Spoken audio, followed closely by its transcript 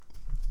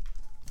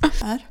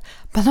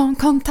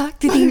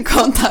Banankontakt i din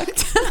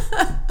kontakt.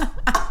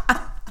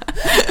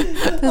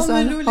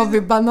 Har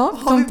vi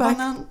banankontakt?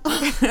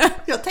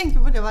 Jag tänker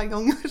på det varje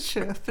gång jag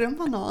köper en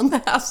banan.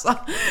 Alltså.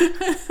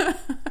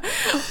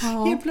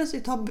 Helt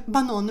plötsligt har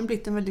bananen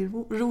blivit en väldigt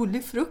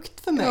rolig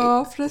frukt för mig.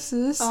 Ja,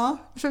 precis. Ja.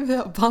 För vi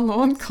har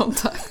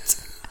banankontakt.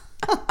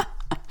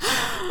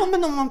 Ja,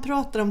 men om man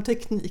pratar om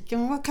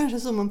tekniken, var kanske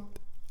så man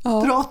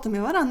pratar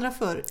med varandra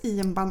för i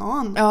en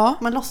banan. Ja.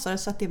 Man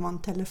låtsades att det var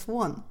en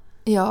telefon.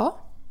 Ja.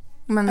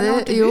 Men eller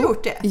har du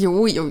gjort det?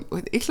 Jo,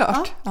 det är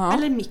klart. Ja.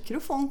 Eller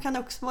mikrofon kan det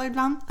också vara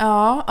ibland.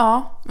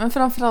 Ja. Men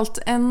framförallt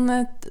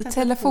en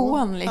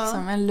telefon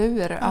liksom, en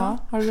lur. Ja,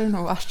 har det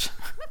nog varit.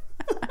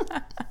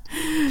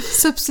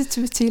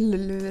 Substitut till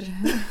lur.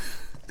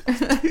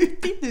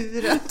 Ut i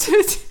luren.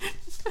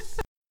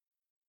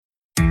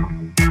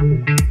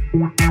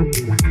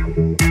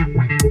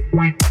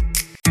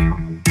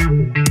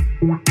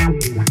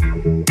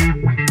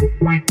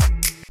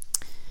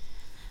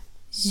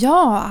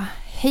 Ja,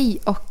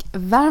 hej och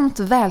varmt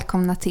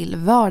välkomna till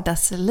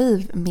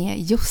Vardagsliv med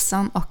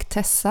Jossan och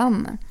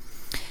Tessan.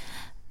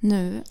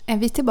 Nu är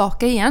vi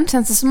tillbaka igen.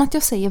 Känns det som att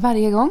jag säger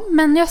varje gång,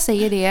 men jag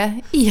säger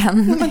det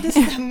igen. Ja, men det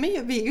stämmer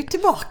ju, vi är ju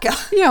tillbaka.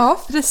 Ja,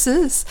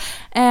 precis.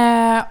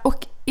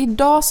 Och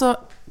idag så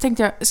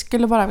tänkte jag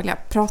skulle bara vilja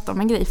prata om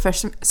en grej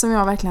först som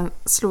jag verkligen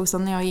slog så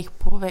när jag gick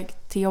på väg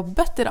till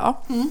jobbet idag.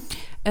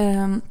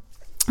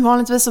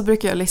 Vanligtvis så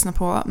brukar jag lyssna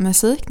på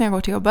musik när jag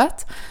går till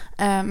jobbet.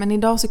 Men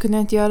idag så kunde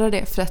jag inte göra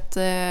det för att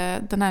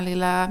den här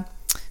lilla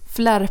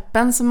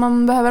flärpen som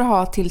man behöver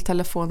ha till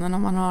telefonen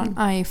om man har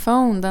en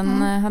iPhone,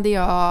 den hade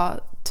jag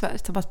tyvärr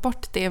tappat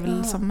bort. Det är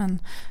väl som en,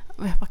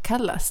 vad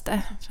kallas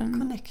det?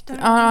 Connector?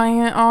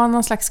 Ja,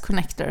 någon slags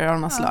connector av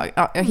något slag.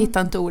 Ja, jag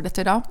hittar inte ordet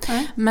idag.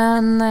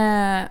 Men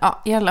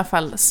i alla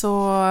fall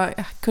så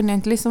kunde jag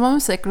inte lyssna på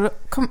musik och då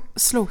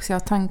slogs jag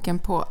av tanken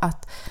på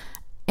att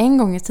en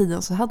gång i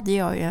tiden så hade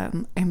jag ju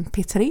en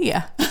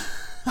MP3.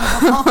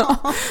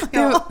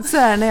 Så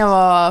här, när jag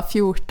var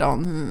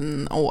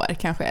 14 år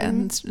kanske,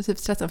 typ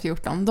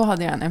 13-14, då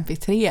hade jag en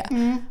MP3.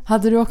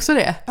 Hade du också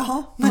det?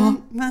 Ja, men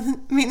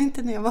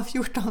inte när jag var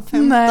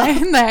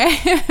 14-15.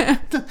 Nej.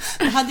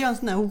 Då hade jag en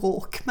sån här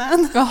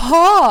Walkman.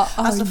 Jaha!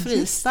 Alltså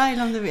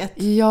freestyle om du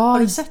vet. Ja. Har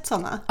du sett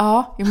såna?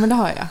 Ja, men det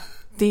har jag.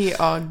 Det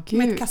är, gud.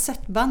 Med ett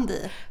kassettband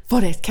i.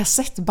 Var det ett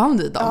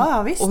kassettband i dem?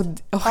 Ja, visst.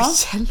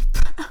 Hjälp.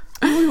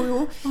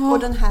 Jo. Och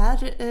den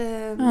här...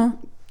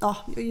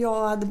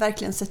 jag hade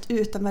verkligen sett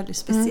ut den väldigt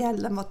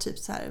speciell. Den var typ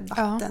så här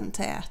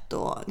vattentät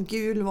och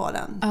gul var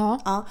den.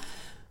 Ja.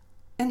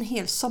 En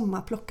hel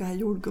sommar plockade jag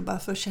jordgubbar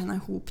för att tjäna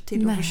ihop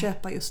till att få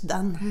köpa just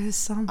den. Det är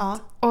sant. Ja.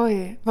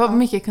 Oj, vad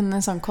mycket kunde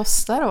en sån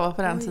kosta då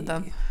på den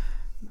tiden?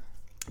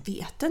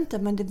 Vet inte,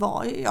 men det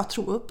var, jag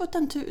tror uppåt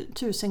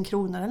 1000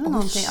 kronor eller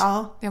någonting.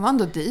 Ja. Det var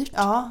ändå dyrt.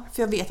 Ja,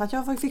 för jag vet att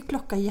jag fick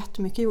plocka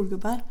jättemycket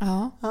jordgubbar.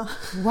 Ja.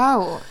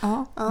 Wow.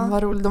 Ja.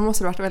 Vad roligt. Det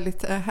måste ha varit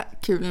väldigt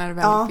kul när du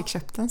väl fick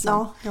köpt den sen.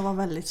 Ja, jag var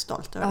väldigt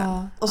stolt över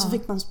den. Och så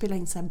fick man spela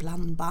in så här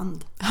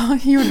blandband. Ja,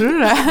 gjorde du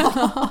det?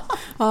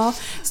 Ja.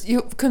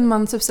 Kunde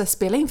man typ så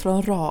spela in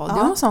från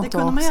radio och sånt det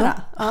kunde också? Man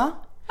göra. Ja.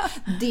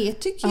 Det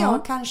tycker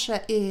jag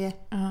kanske är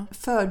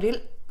fördel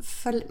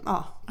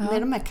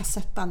med de här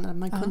kassettbanden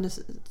man kunde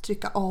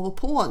trycka av och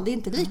på. Det är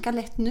inte lika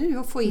lätt nu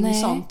att få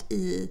in sånt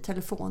i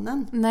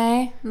telefonen.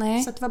 Nej.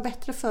 Så att det var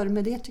bättre förr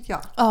med det tycker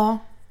jag. Ja.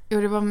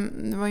 Jo, det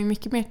var ju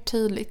mycket mer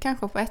tydligt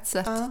kanske på ett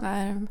sätt.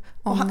 Där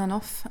on and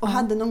off. Och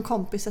hade någon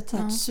kompis ett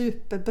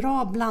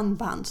superbra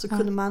blandband så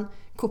kunde man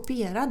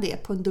kopiera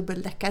det på en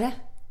dubbeldäckare.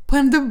 På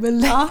en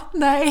dubbeldäckare? Ja.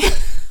 Nej.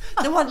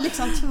 Det var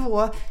liksom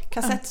 2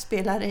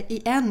 kassettspelare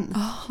i en.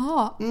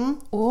 Aha.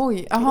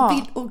 Oj,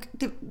 aha. Och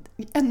det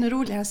ännu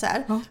roligare så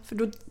här, för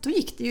då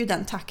gick det ju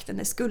den takten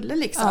det skulle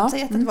liksom.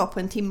 Säg att det var på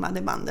en timme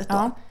det bandet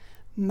då.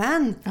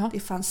 Men det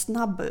fanns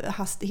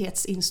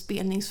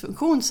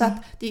snabbhastighetsinspelningsfunktion så att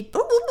det gick så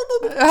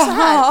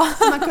här.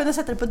 Så man kunde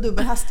sätta det på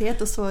dubbel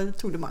hastighet och så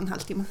tog det bara en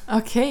halvtimme.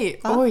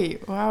 Okej,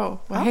 oj, wow,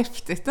 vad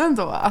häftigt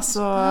ändå.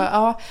 Alltså,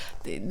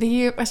 det är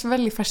ju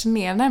väldigt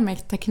fascinerande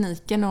med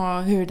tekniken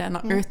och hur den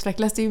har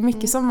utvecklats. Det är ju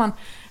mycket som man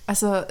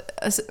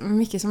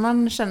mycket som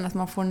man känner att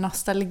man får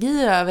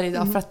nostalgi över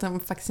idag för att de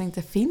faktiskt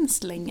inte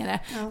finns längre.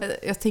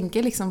 Jag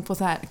tänker liksom på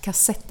så här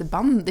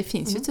kassettband, det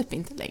finns ju typ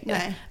inte längre.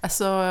 Nej.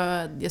 Alltså,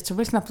 jag tror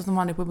väl knappt att de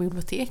har det på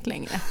bibliotek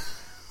längre.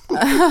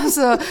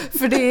 Alltså,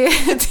 för det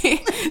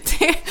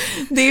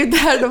är ju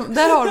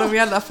där har de i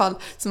alla fall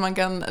så man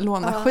kan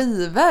låna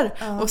skivor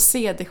och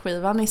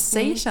CD-skivan i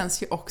sig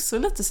känns ju också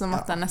lite som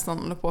att den nästan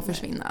håller på att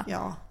försvinna.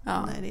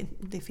 Nej,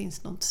 det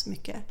finns nog inte så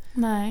mycket.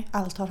 Nej.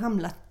 Allt har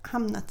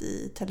hamnat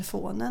i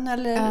telefonen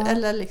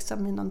eller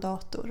liksom i någon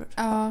dator.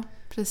 Ja,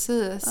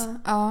 precis.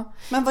 Ja.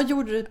 Men vad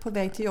gjorde du på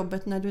väg till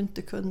jobbet när du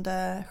inte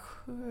kunde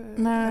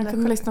jag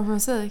kunde lyssna på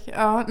musik.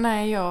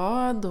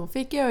 Då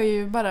fick jag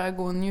ju bara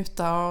gå och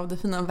njuta av det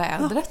fina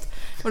vädret.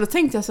 Och då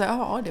tänkte jag så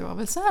här, det var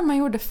väl så här man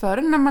gjorde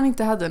förr när man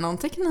inte hade någon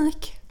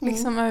teknik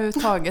liksom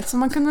överhuvudtaget som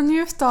man kunde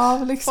njuta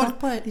av liksom. Folk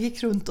bara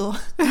gick runt och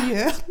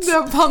njöt.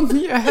 Jag bara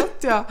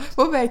njöt,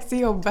 på väg till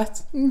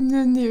jobbet.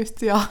 Nu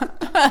njuter jag.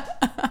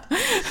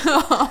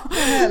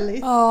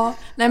 härligt. Ja,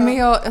 nej men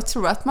jag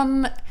tror att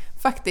man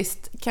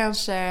faktiskt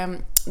kanske,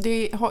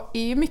 det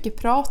är ju mycket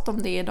prat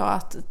om det idag,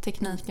 att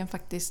tekniken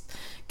faktiskt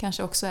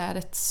kanske också är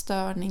ett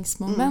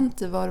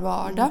störningsmoment i vår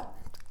vardag.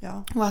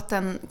 Ja. Och att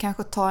den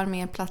kanske tar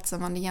mer plats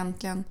än man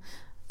egentligen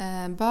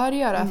bör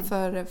göra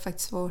för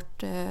faktiskt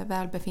vårt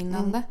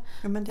välbefinnande.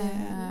 Ja, men det...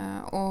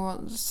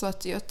 och så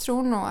att jag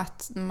tror nog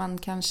att man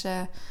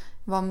kanske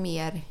var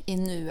mer i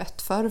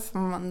nuet för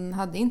man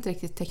hade inte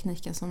riktigt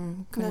tekniken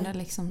som kunde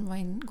liksom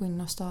gå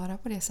in och störa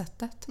på det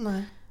sättet.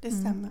 Nej, det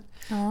stämmer.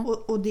 Ja.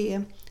 Och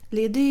det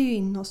leder ju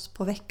in oss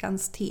på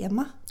veckans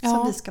tema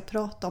som vi ska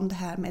prata om, det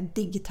här med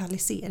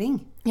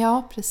digitalisering.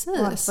 Ja, precis.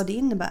 Och allt vad det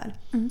innebär.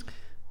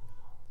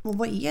 Och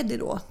vad är det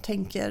då,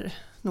 tänker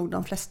nog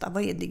de flesta.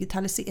 Vad är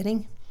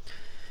digitalisering?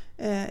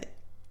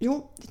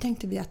 Det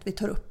tänkte vi att vi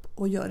tar upp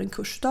och gör en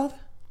kurs av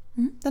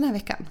den här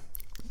veckan.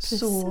 Precis.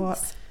 Så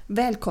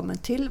välkommen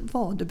till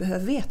vad du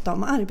behöver veta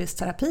om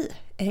arbetsterapi.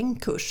 En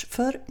kurs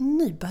för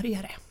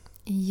nybörjare.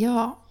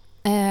 Ja,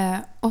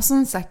 och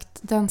som sagt,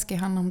 den ska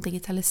handla om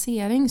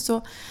digitalisering.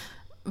 Så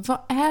vad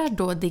är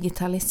då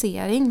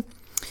digitalisering?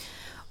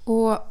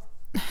 Och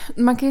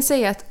man kan ju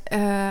säga att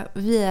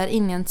vi är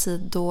inne i en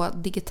tid då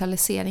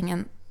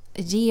digitaliseringen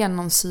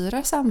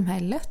genomsyrar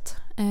samhället.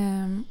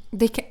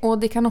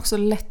 Det kan också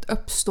lätt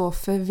uppstå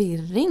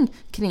förvirring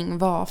kring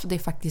vad det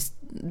faktiskt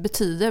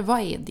betyder. Vad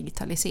är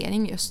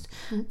digitalisering just?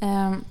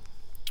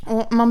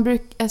 Och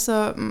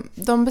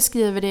de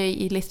beskriver det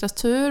i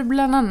litteratur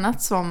bland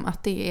annat som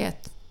att det är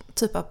ett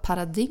typ av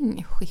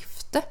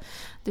paradigmskifte.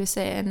 Det vill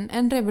säga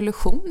en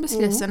revolution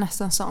beskrivs det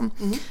nästan som.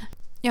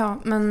 Ja,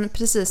 men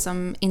precis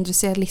som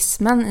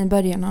industrialismen i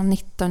början av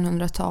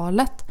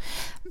 1900-talet.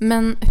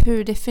 Men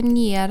hur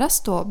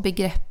definieras då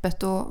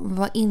begreppet och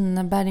vad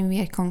innebär det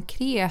mer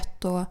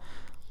konkret och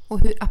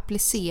hur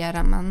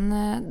applicerar man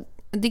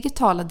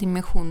digitala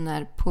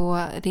dimensioner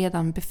på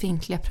redan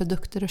befintliga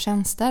produkter och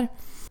tjänster?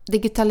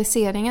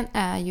 Digitaliseringen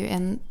är ju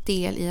en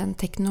del i en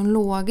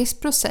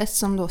teknologisk process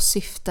som då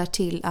syftar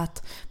till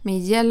att med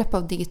hjälp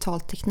av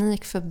digital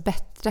teknik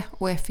förbättra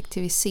och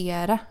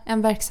effektivisera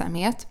en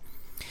verksamhet.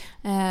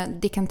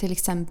 Det kan till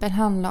exempel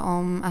handla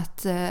om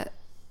att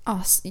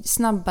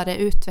snabbare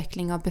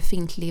utveckling av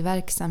befintlig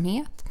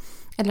verksamhet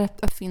eller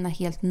att uppfinna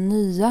helt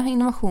nya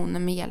innovationer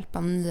med hjälp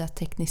av nya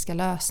tekniska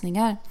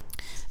lösningar.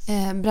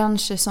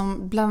 Branscher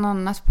som bland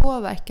annat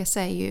påverkas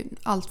är ju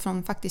allt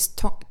från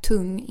faktiskt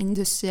tung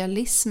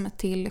industrialism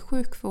till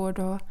sjukvård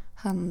och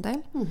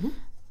handel.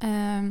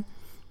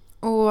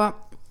 Och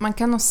man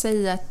kan nog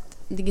säga att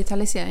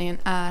digitaliseringen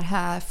är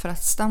här för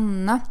att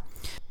stanna.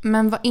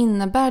 Men vad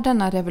innebär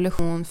denna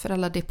revolution för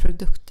alla de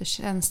produkter och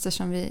tjänster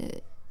som vi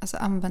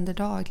använder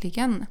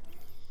dagligen?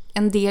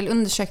 En del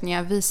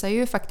undersökningar visar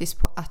ju faktiskt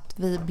på att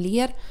vi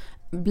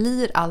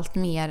blir allt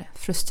mer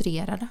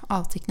frustrerade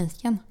av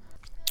tekniken.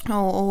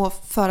 Och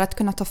för att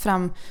kunna ta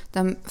fram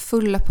den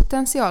fulla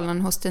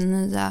potentialen hos de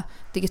nya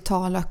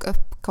digitala och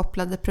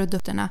uppkopplade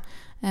produkterna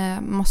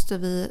måste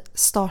vi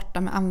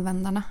starta med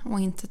användarna och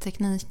inte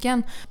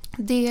tekniken.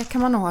 Det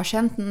kan man nog ha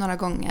känt några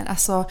gånger.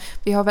 Alltså,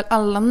 vi har väl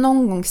alla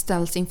någon gång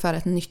ställts inför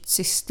ett nytt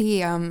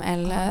system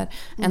eller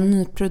en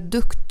ny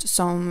produkt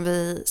som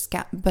vi ska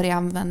börja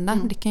använda.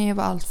 Det kan ju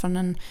vara allt från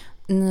en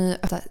ny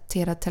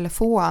uppdaterad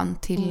telefon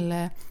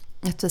till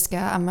att vi ska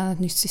använda ett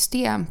nytt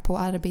system på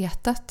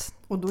arbetet.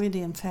 Och då är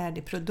det en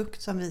färdig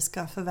produkt som vi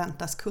ska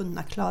förväntas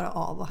kunna klara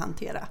av att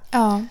hantera.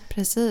 Ja,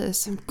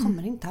 precis. Det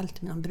kommer inte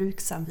alltid med någon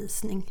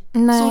bruksanvisning.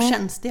 Nej. Så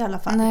känns det i alla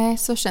fall. Nej,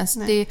 så känns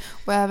det.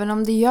 Och även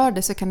om det gör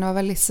det så kan det vara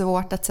väldigt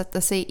svårt att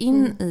sätta sig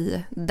in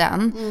i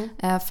den.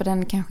 För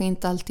den kanske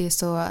inte alltid är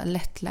så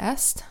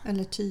lättläst.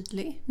 Eller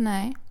tydlig.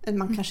 Nej.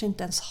 Man kanske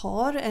inte ens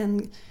har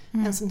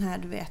en sån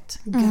här,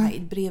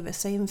 guide bredvid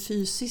sig. En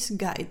fysisk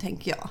guide,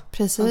 tänker jag.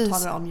 Precis. Som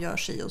talar om gör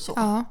sig och så.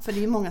 Ja. För det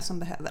är ju många som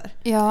behöver.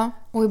 Ja,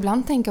 och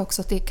ibland tänker jag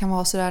också att det kan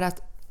vara sådär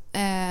att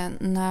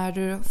när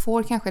du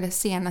får kanske den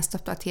senaste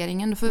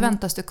uppdateringen då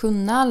förväntas du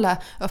kunna alla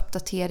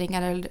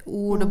uppdateringar eller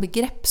ord och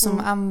begrepp som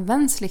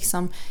används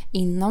liksom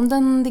inom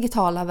den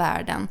digitala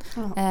världen.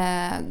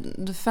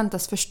 Du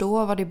förväntas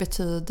förstå vad det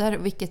betyder,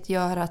 vilket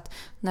gör att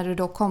när det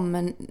då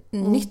kommer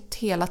nytt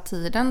hela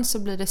tiden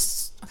så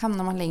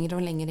hamnar man längre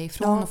och längre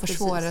ifrån och får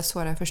svårare och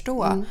svårare att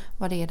förstå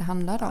vad det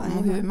handlar om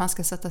och hur man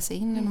ska sätta sig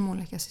in i de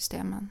olika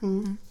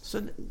systemen. Så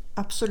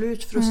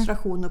absolut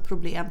frustration och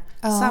problem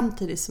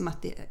samtidigt som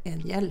att det är en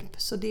hjälp.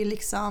 Så det är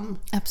liksom...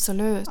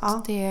 Absolut.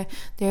 Ja.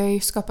 Det har ju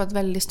skapat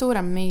väldigt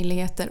stora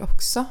möjligheter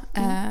också.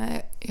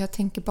 Jag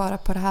tänker bara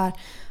på det här,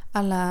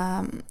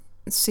 alla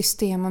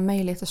system och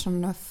möjligheter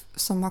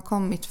som har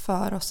kommit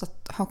för oss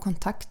att ha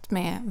kontakt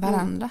med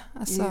varandra.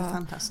 Alltså, det är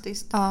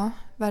fantastiskt. Ja,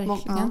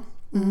 verkligen.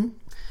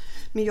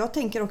 Men jag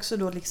tänker också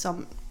då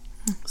liksom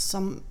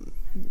som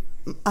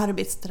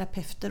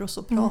arbetsterapeuter och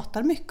så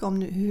pratar mycket om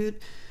nu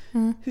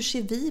hur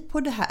ser vi på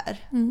det här?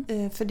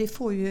 För det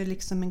får ju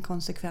liksom en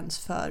konsekvens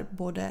för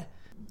både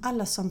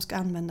alla som ska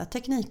använda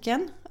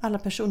tekniken, alla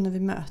personer vi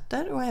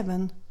möter och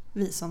även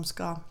vi som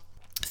ska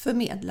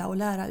förmedla och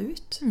lära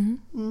ut.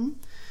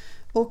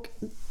 Och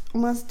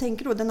om man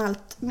tänker då, den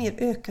allt mer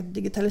ökade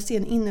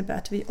digitaliseringen innebär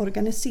att vi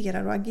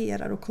organiserar och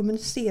agerar och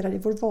kommunicerar i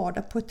vår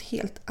vardag på ett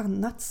helt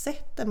annat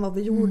sätt än vad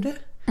vi gjorde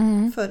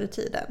förr i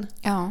tiden.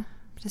 Ja,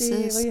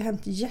 precis. Det har ju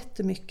hänt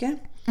jättemycket.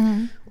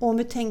 Och om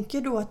vi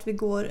tänker då att vi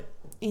går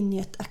in i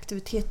ett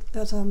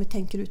alltså om vi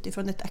tänker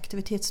utifrån ett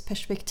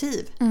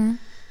aktivitetsperspektiv,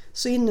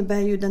 så innebär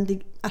ju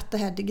att det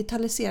här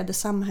digitaliserade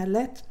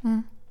samhället,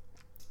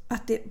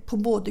 att det på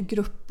både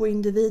grupp- och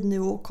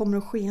individnivå kommer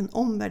att ske en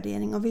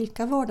omvärdering av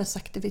vilka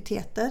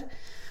vardagsaktiviteter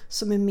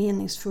som är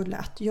meningsfulla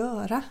att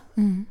göra.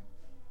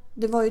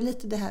 Det var ju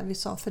lite det här vi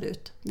sa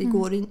förut.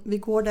 Vi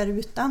går där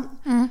utan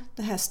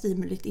det här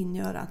stimulit in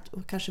i örat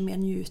och kanske mer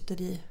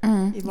njuter i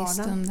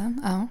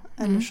vardagen. Ja.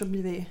 Eller så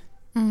blir vi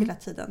hela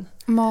tiden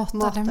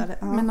matade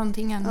med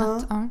någonting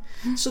annat. Ja.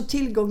 Så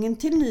tillgången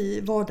till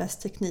ny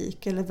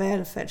vardagsteknik eller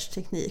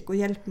välfärdsteknik och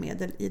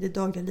hjälpmedel i det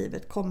dagliga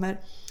livet kommer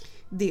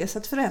dels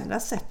att förändra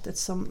sättet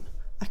som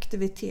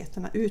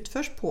aktiviteterna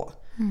utförs på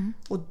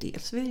och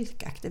dels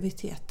vilka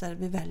aktiviteter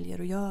vi väljer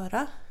att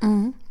göra.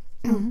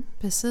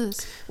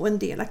 Precis. Och en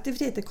del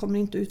aktiviteter kommer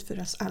inte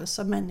utföras alls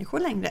av människor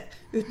längre,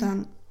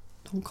 utan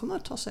de kommer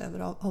att tas över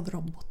av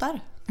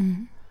robotar.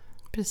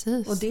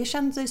 Precis. Och det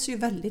kändes ju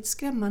väldigt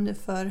skrämmande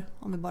för,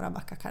 om vi bara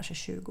backar kanske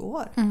 20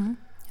 år.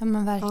 Ja,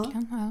 men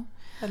verkligen. Ja.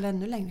 Eller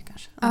ännu längre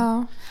kanske.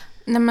 Ja.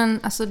 Nej, men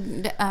alltså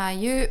det är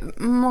ju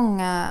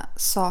många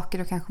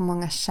saker och kanske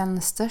många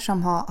tjänster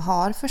som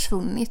har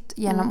försvunnit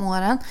genom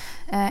åren.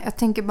 Jag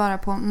tänker bara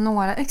på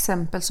några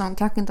exempel som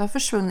kanske inte har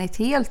försvunnit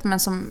helt, men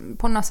som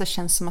på något sätt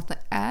känns som att det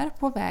är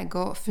på väg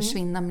att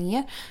försvinna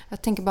mer.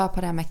 Jag tänker bara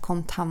på det här med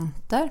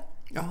kontanter.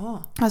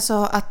 Ja. Alltså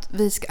att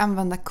vi ska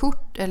använda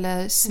kort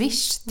eller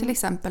Swish till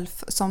exempel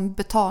som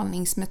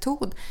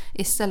betalningsmetod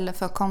istället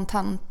för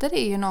kontanter.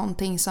 Det är ju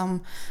någonting som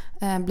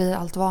blir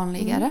allt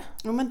vanligare.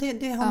 Ja, men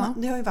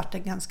det har ju varit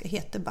en ganska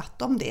het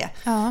debatt om det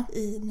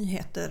i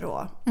nyheter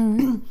och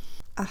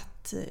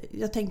att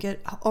jag tänker,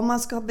 om man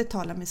ska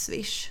betala med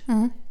Swish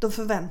då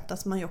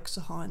förväntas man ju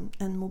också ha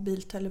en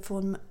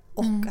mobiltelefon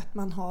och att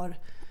man har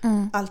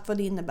allt vad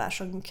det innebär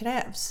som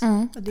krävs.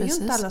 Det är ju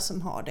inte alla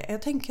som har det.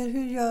 Jag tänker,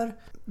 hur gör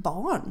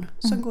barn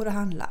som går och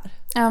handlar?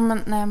 Ja,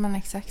 men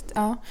exakt.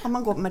 Ja. Om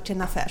man går till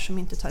en affär som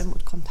inte tar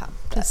emot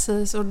kontanter.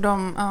 Precis, och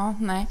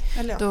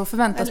då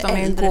förväntas de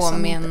ju gå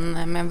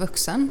med en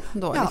vuxen.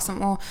 Då, ja,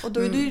 liksom. Och då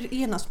är du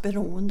genast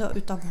beroende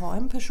utav att ha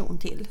en person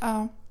till.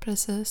 Ja,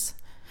 precis.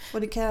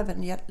 Och det kan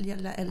även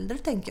gälla äldre,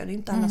 tänker jag. Det är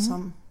inte alla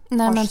som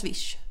har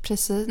Swish.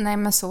 Precis, nej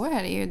men så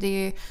är det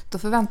ju. Då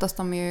förväntas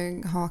de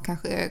ju ha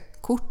kanske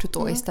kort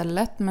då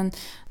istället.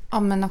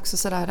 Men också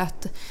sådär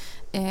att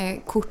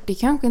kort är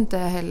kanske inte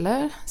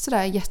heller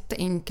sådär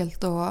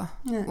jätteenkelt att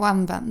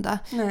använda.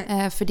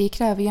 För det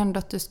kräver ju ändå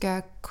att du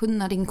ska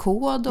kunna din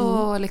kod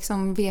och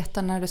liksom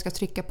veta när du ska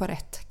trycka på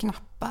rätt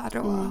knappar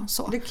och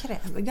så. Det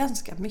kräver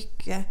ganska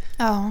mycket.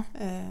 Ja.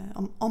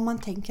 Om man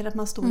tänker att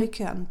man står i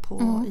kön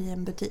i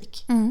en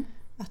butik.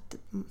 Att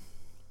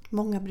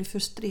många blir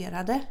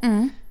frustrerade.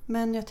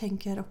 Men jag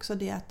tänker också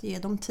det att ge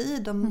dem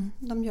tid.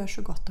 De gör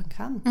så gott de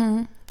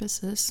kan.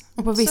 Precis.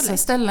 Och på vissa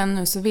ställen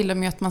nu så vill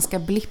de ju att man ska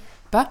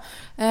blippa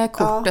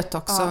kortet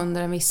också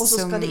under en viss summa.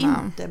 Och så ska det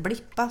inte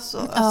blippas.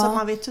 Alltså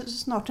man vet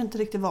snart inte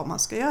riktigt vad man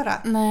ska göra.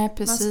 Nej,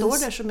 precis. Man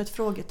står där som ett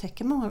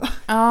frågetecken många gånger.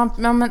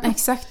 Ja, men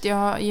exakt.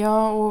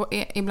 Ja, och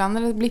ibland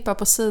är det blippa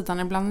på sidan,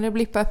 ibland är det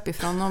blippa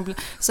uppifrån.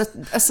 Så att,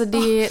 alltså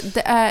det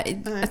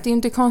är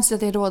inte konstigt att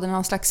det råder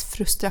någon slags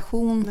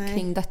frustration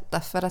kring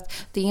detta. För att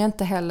det är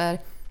inte heller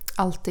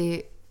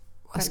alltid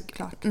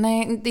självklart.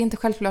 Nej, det är inte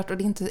självklart och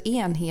det är inte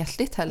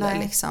enhetligt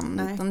heller.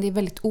 Utan det är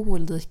väldigt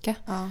olika.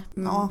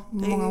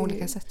 Många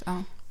olika sätt.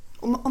 Ja.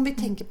 Om vi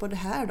tänker på det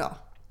här då.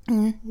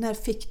 När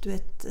fick du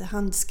ett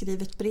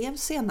handskrivet brev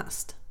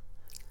senast?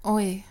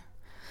 Oj.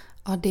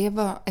 Ja, det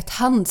var ett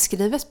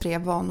handskrivet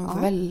brev var nog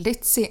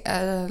väldigt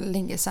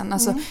länge sedan.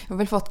 Alltså, jag har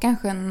väl fått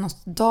kanske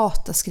något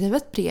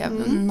dataskrivet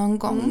brev någon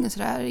gång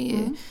sådär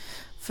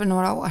för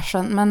några år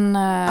sedan. Men,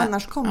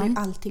 annars kommer ju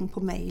allting på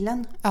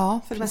mejlen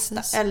för det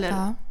mesta.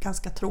 Eller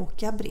ganska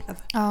tråkiga brev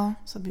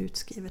som är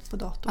utskrivet på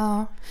datorn.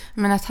 Ja.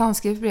 Men ett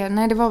handskrivet brev,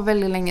 nej det var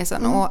väldigt länge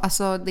sedan. Och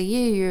alltså det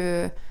är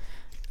ju...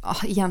 Ja,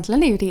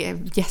 egentligen är ju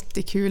det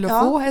jättekul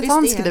att få ett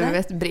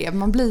handskrivet brev.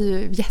 Man blir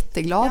ju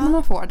jätteglad när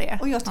man får det.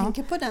 Och jag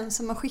tänker på den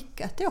som har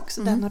skickat det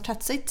också. Den har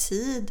tagit sig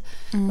tid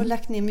och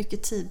lagt ner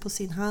mycket tid på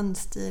sin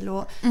handstil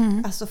och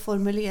alltså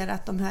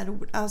formulerat de här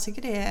orden. Alltså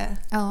det är...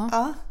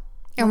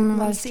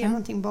 Man ser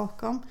någonting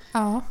bakom.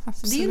 Ja,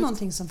 absolut. Det är ju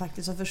någonting som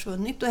faktiskt har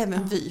försvunnit. Och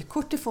även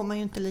vykort, det får man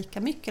ju inte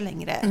lika mycket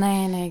längre.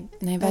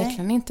 Nej,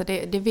 verkligen inte.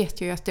 Det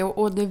vet jag ju att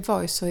det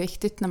var ju så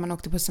viktigt när man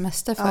åkte på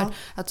semester. För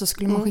att då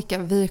skulle man skicka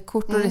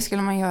vykort och det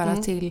skulle man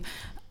göra till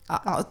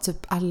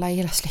typ alla i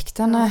hela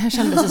släkten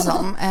kändes det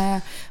som.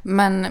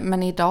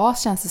 Men idag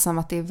känns det som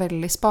att det är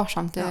väldigt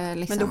sparsamt.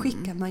 Men då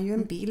skickar man ju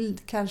en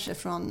bild kanske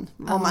från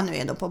om man nu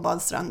är då på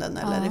badstranden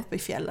eller uppe i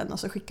fjällen och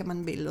så skickar man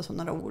en bild och så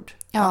några ord.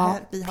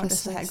 Vi har det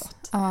så här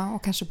gott. Ja,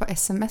 och kanske på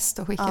sms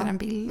då skickar en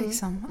bild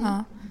liksom.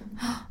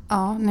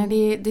 Nej,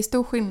 det är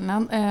stor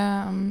skillnad.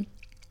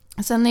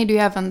 Sen är det ju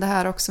även det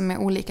här också med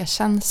olika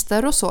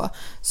tjänster och så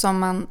som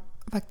man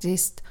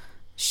faktiskt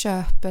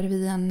köper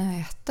via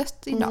nätet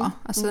idag.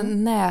 Alltså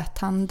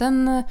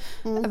näthandeln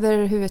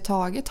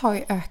överhuvudtaget har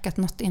ju ökat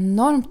något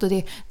enormt, och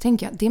det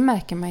tänker jag, det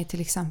märker man ju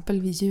till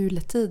exempel vid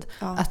juletid.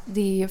 Att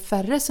det är ju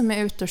färre som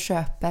är ute och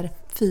köper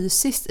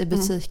fysiskt i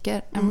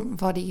butiker än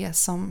vad det är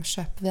som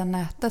köper via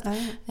nätet.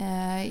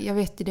 Jag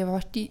vet ju, det har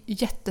varit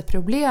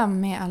jätteproblem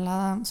med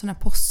alla sådana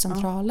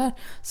postcentraler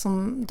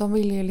som de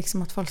vill ju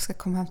liksom att folk ska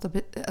komma och hämta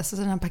alltså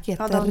sådana paket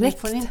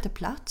direkt. De får inte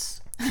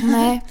plats.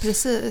 Nej,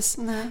 precis.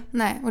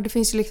 Nej, och det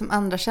finns ju liksom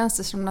andra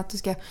tjänster som att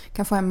du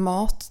kan få en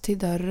mat till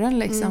dörren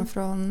liksom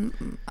från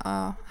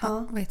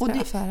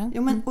affären.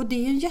 Jo, men, och det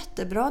är ju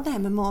jättebra det här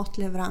med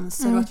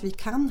matleveranser och att vi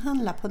kan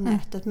handla på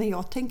nätet. Men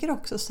jag tänker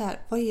också så här,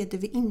 vad är det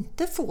vi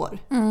inte får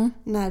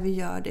när vi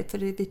gör det? För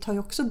vi tar ju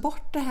också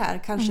bort det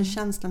här kanske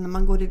känslan när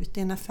man går ut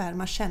i en affär,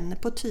 man känner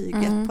på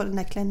tyget på den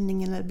där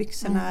klänningen eller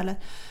byxorna eller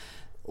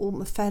och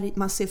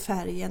man ser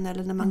färgen,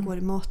 eller när man går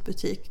i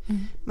matbutik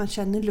man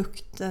känner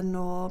lukten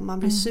och man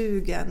blir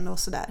sugen och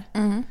sådär.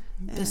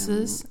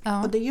 Precis.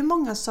 Och det är ju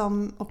många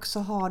som också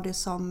har det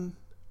som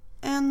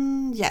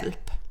en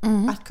hjälp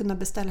att kunna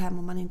beställa hem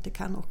om man inte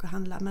kan åka och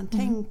handla. Men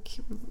tänk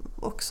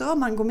också vad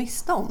man går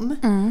miste om.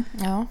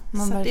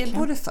 Så det är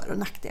både för- och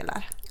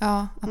nackdelar.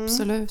 Ja,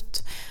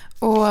 absolut.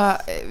 Och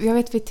jag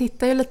vet, vi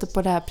tittar ju lite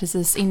på det här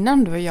precis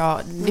innan du och jag.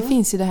 Det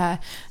finns ju det här,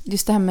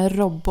 just det här med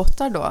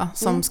robotar då,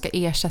 som ska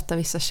ersätta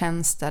vissa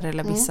tjänster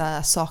eller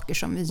vissa saker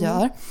som vi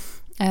gör.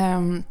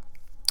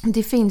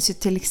 Det finns ju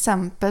till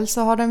exempel,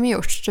 så har de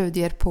gjort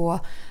studier på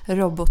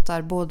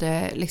robotar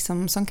både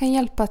liksom som kan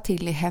hjälpa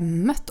till i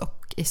hemmet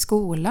och i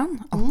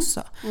skolan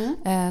också.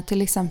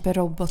 Till exempel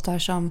robotar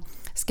som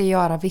ska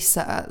göra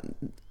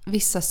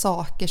vissa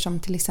saker som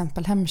till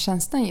exempel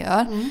hemtjänsten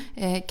gör.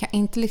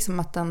 Inte liksom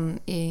att den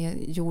är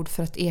gjord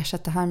för att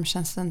ersätta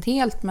hemtjänsten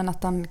helt, men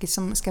att den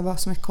liksom ska vara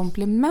som ett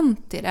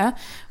komplement till det.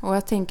 Och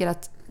jag tänker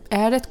att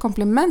är det ett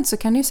komplement så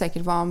kan det ju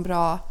säkert vara en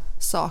bra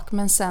sak,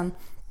 men sen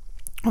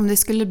om det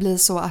skulle bli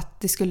så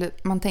att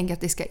man tänker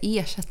att det ska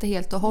ersätta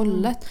helt och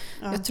hållet.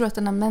 Jag tror att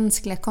den här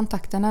mänskliga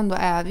kontakten ändå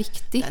är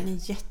viktig. Den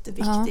är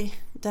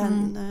jätteviktig.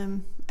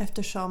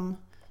 Eftersom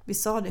vi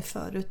sa det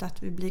förut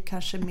att vi blir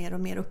kanske mer och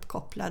mer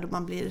uppkopplade och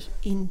man blir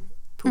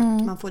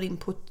man får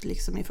input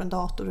liksom ifrån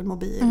dator och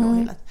mobil och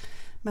hela.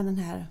 Men den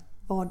här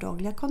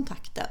vardagliga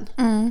kontakten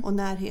och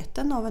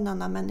närheten av en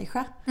annan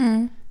människa.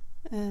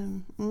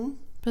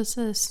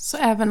 Precis. Så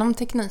även om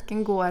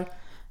tekniken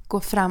går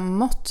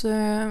framåt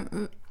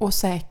och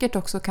säkert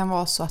också kan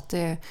vara så att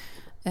det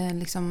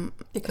liksom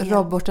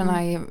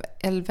robotarna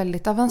är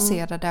väldigt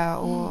avancerade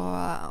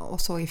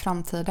och så i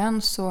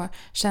framtiden, så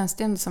känns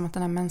det ändå som att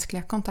den här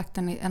mänskliga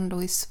kontakten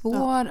ändå är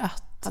svår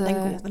att den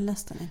går väl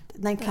nästan inte.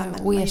 Den kan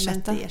man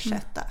inte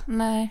ersätta.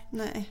 Nej.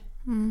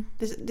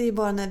 Det är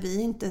bara när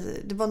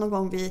det var någon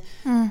gång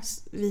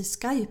vi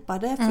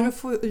skypade för att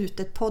få ut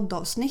ett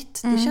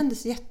poddavsnitt. Det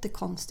kändes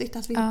jättekonstigt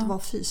att vi inte var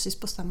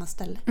fysiskt på samma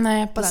ställe.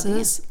 Nej,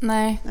 precis.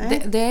 Nej.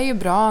 Det är ju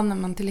bra när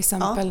man till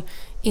exempel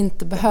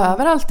inte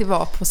behöver alltid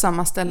vara på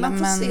samma ställe. Man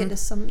får se det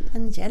som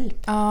en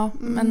hjälp. Ja,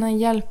 men en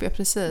hjälp, ja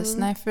precis.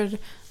 Nej, för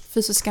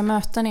fysiska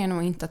möten är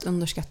nog inte att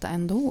underskatta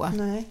ändå.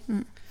 Nej.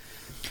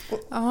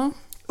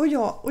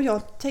 Och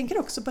jag tänker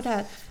också på det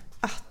här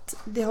att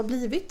det har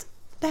blivit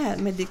det här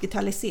med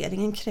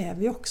digitaliseringen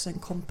kräver ju också en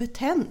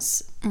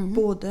kompetens.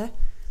 Både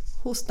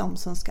hos de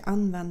som ska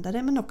använda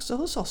det men också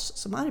hos oss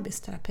som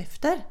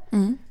arbetsterapeuter.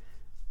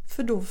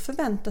 För då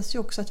förväntas ju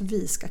också att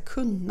vi ska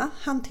kunna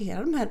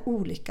hantera de här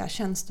olika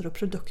tjänster och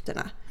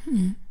produkterna.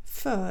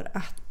 För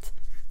att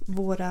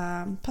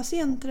våra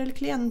patienter eller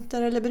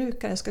klienter eller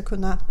brukare ska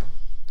kunna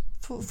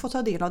få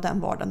ta del av den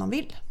vardagen de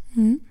vill.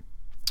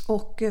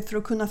 Och för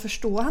att kunna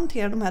förstå och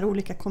hantera de här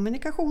olika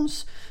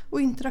kommunikations-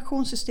 och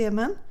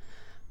interaktionssystemen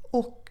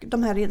och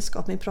de här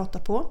redskapen vi pratar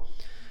på,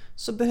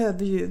 så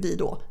behöver ju vi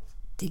då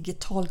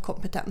digital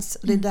kompetens.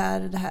 Det är där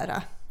det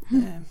här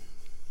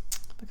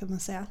vad kan man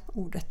säga,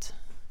 ordet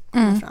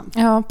kommer fram.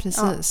 Ja,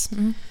 precis.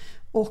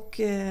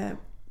 Och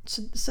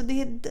så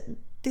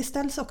det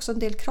ställs också en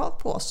del krav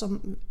på oss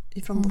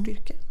ifrån vårt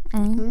yrke.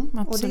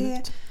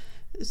 Absolut.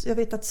 Och jag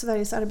vet att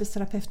Sveriges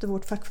arbetsterapeuter,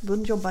 vårt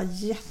fackförbund, jobbar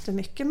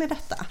jättemycket med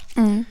detta.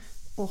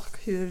 Och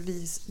hur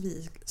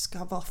vi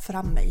ska vara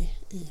framme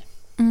i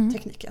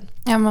tekniken.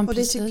 Ja, men och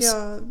precis. Det tycker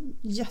jag är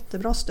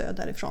jättebra stöd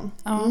därifrån.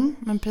 Ja,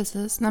 men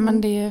precis. Nej,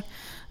 men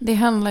det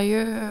handlar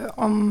ju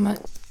om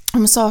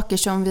saker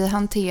som vi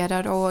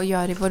hanterar och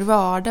gör i vår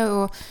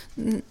vardag, och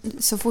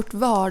så fort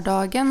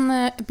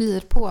vardagen blir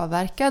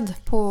påverkad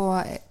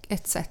på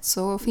ett sätt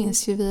så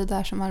finns ju vi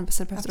där som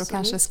arbetsterapeuter och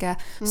kanske ska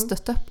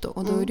stötta upp då,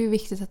 och då är det ju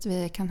viktigt att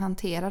vi kan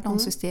hantera de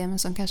systemen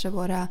som kanske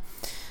våra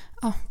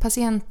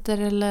patienter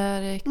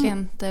eller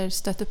klienter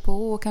stöter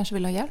på och kanske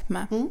vill ha hjälp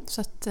med.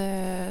 Så att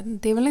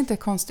det är väl inte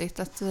konstigt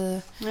att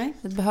vi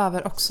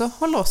behöver också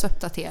hålla oss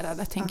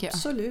uppdaterade, tänker jag.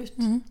 Absolut.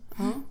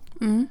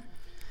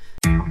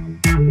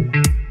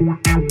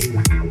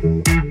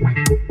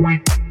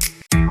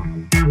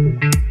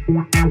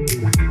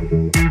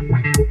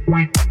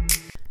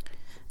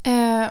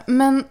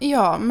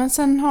 Men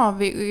sen har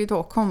vi ju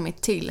då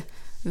kommit till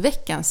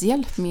veckans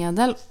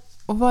hjälpmedel.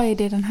 Och vad är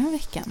det den här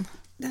veckan?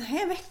 Den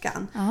här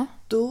veckan,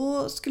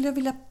 då skulle jag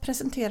vilja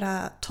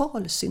presentera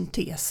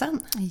talsyntesen.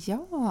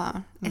 Ja,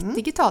 ett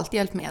digitalt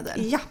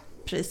hjälpmedel. Ja,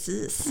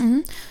 precis.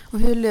 Och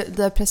hur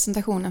lyder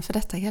presentationen för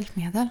detta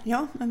hjälpmedel?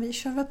 Ja, men vi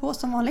kör väl på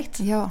som vanligt.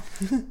 Ja.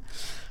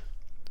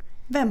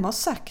 Vem har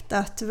sagt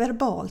att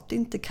verbalt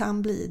inte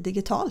kan bli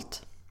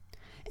digitalt?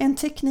 En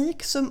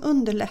teknik som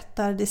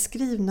underlättar de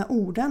skrivna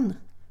orden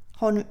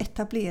har nu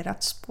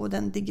etablerats på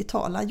den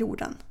digitala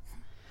jorden.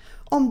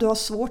 Om du har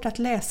svårt att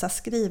läsa,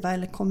 skriva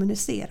eller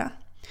kommunicera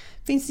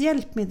finns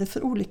hjälpmedel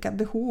för olika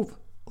behov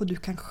och du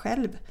kan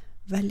själv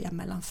välja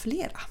mellan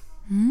flera.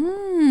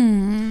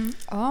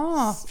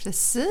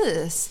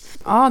 Precis.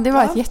 Ja, det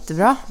var ett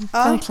jättebra,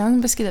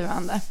 verkligen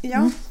beskrivande.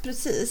 Ja,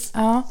 precis.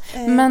 Ja,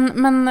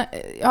 men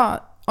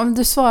om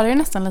du svarar ju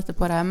nästan lite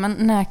på det här, men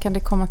när kan det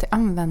komma till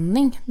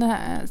användning, den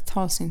här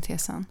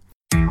talsyntesen?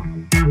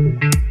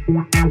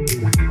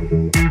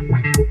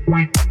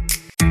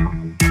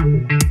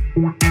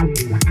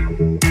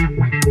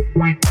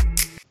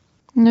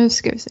 Nu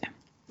ska vi se.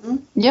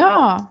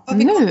 Ja,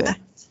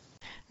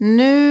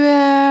 nu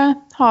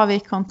har vi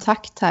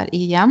kontakt här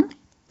igen.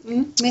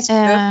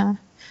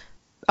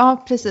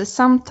 Ja, precis.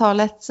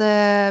 Samtalet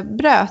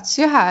bröts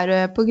ju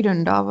här på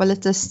grund av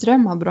lite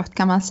strömavbrott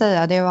kan man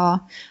säga. Det var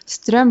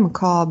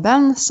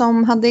strömkabeln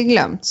som hade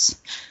glömts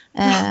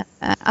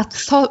att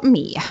ta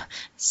med.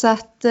 Så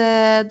att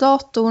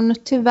datorn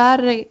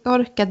tyvärr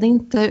orkade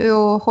inte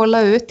att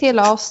hålla ut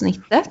hela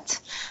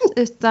avsnittet.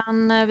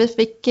 Utan vi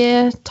fick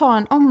ta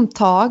en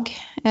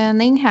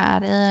omtagning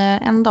här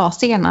en dag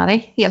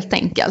senare helt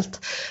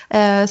enkelt.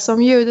 Så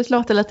om ljudet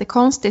låter lite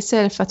konstigt så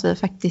är det för att vi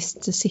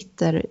faktiskt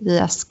sitter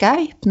via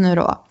Skype nu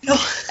då.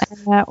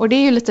 Och det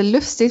är ju lite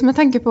lustigt med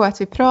tanke på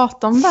att vi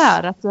pratar om det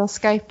här. Att vi har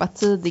skypat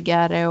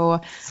tidigare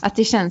och att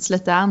det känns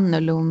lite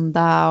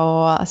annorlunda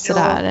och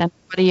sådär än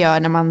vad det gör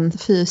när man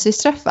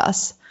fysiskt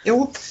träffas.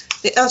 Jo,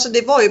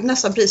 det var ju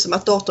nästan precis som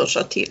att datorn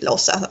sa till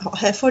oss att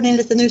här får ni en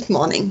liten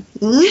utmaning.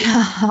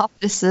 Ja,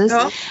 precis.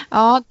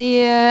 Ja,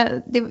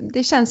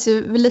 det känns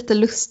ju lite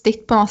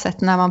lustigt på något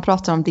sätt när man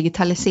pratar om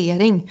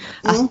digitalisering.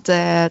 Att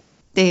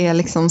det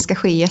liksom ska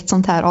ske i ett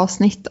sånt här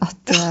avsnitt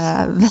att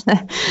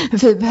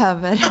vi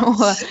behöver och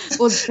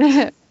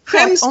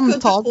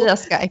omtag via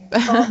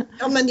Skype.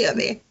 Ja, men det gör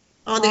vi.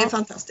 Ja, det är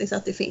fantastiskt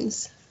att det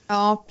finns.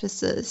 Ja,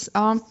 precis.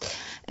 Ja.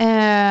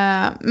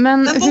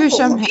 Men hur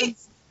som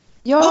helst.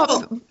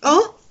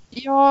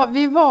 Ja,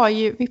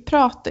 vi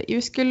pratade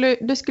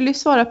du skulle ju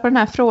svara på den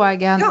här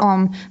frågan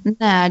om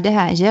när det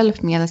här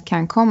hjälpmedlet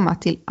kan komma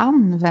till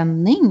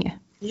användning.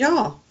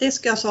 Ja, det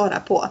ska jag svara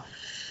på.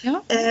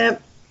 Ja.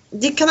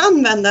 Det kan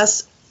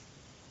användas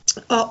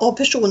av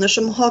personer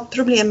som har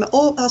problem med,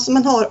 alltså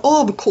man har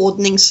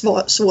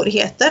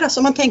avkodningssvårigheter,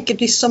 alltså man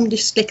tänker som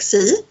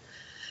dyslexi.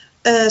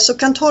 Så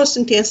kan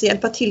talsyntes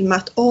hjälpa till med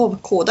att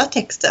avkoda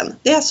texten.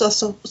 Det är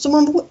alltså som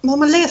om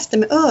man läste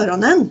med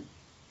öronen.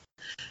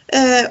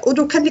 Och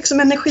då kan liksom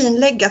energin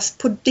läggas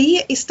på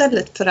det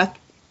istället för att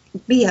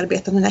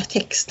bearbeta den här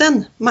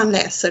texten man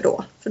läser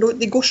då. För då,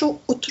 det går så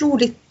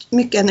otroligt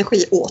mycket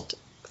energi åt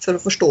för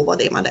att förstå vad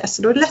det är man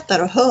läser. Då är det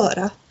lättare att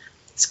höra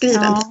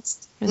skriven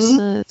text.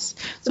 Precis.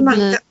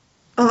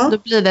 Då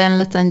blir det en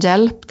liten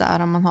hjälp där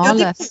om man har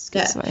läst.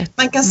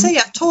 Man kan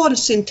säga att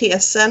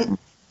talsyntesen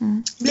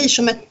blir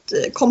som ett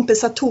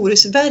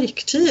kompensatoriskt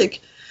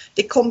verktyg.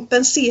 Det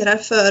kompenserar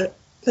för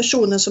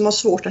personer som har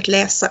svårt att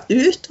läsa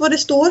ut vad det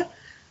står.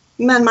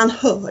 Men man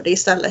hör det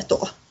istället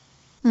då.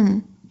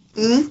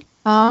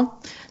 Ja,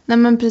 nej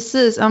men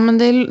precis. Ja, men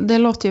det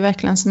låter ju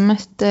verkligen som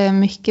ett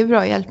mycket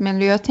bra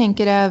hjälpmedel. Jag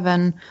tänker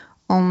även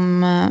om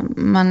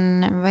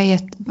man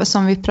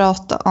som vi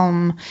pratar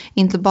om,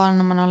 inte bara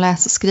när man har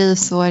läs- och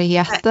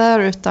skrivsvårigheter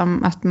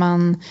utan att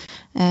man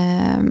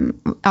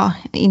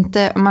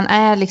man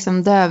är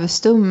liksom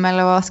dövstum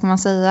eller vad ska man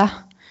säga?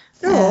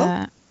 Då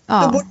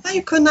borde man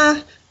ju kunna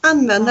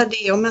använda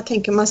det om jag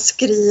tänker man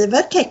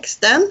skriver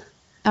texten.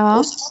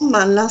 Och så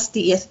omvandlas det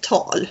i ett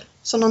tal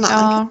som någon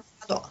annan kan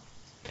då.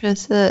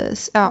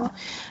 Precis, Jag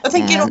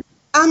tänker att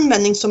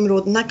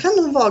användningsområdena kan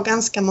nog vara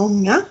ganska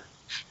många.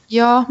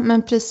 Ja,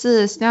 men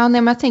precis.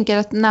 Men jag tänker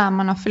att när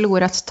man har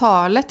förlorat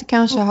talet,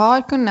 kanske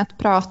har kunnat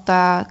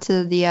prata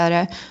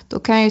tidigare, då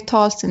kan ju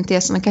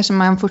talsyntesen, kanske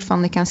man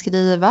fortfarande kan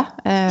skriva,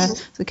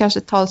 så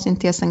kanske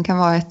talsyntesen kan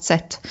vara ett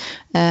sätt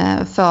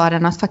för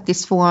en att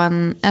faktiskt få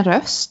en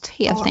röst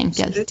helt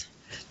enkelt. Absolut.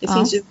 Det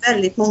finns ju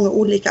väldigt många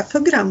olika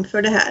program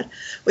för det här.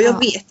 Och jag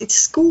vet att i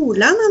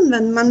skolan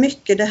använder man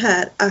mycket det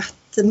här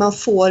att man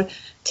får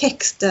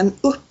texten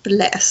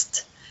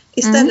uppläst.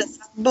 Istället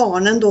för att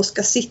barnen då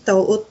ska sitta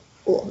och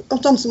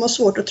de som har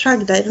svårt att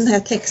traggla i den här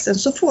texten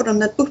så får de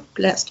den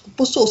uppläst. Och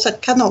på så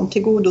sätt kan de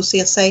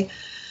tillgodose sig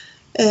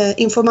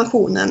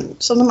informationen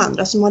som de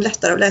andra som har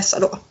lättare att läsa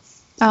då.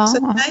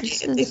 Så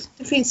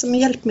det finns som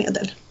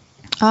hjälpmedel.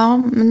 Ja,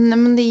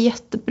 men det är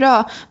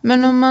jättebra.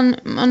 Men om man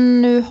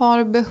nu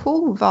har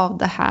behov av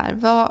det här,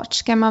 vart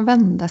ska man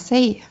vända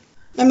sig?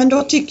 Ja, men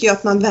då tycker jag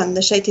att man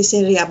vänder sig till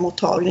sin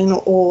rehabmottagning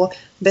och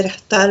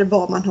berättar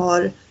vad man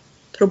har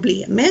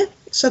problem med.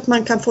 Så att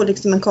man kan få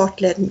liksom en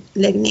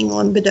kartläggning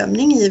och en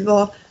bedömning i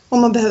vad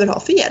man behöver ha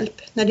för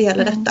hjälp när det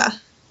gäller detta.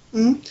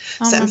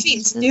 Sen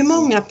finns det ju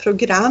många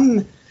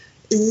program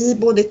i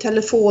både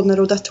telefoner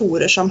och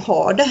datorer som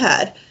har det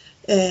här.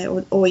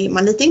 Och är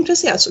man lite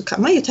intresserad så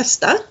kan man ju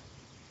testa.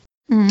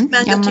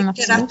 Men jag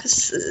tycker att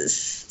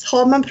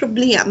har man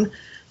problem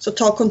så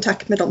ta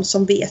kontakt med dem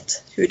som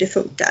vet hur det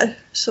funkar.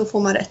 Så får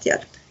man rätt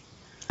hjälp.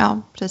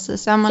 Ja,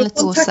 precis. Är man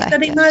lite kontakta osäker,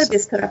 din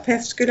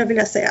arbetsterapeut skulle jag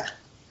vilja säga.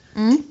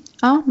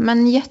 Ja,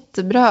 men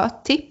jättebra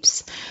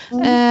tips.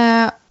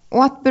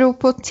 Och att bero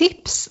på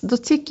tips, då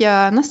tycker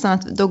jag nästan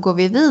att då går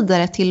vi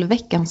vidare till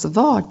veckans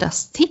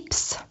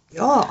vardagstips.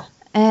 Ja.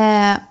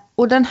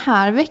 Och den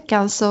här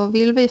veckan så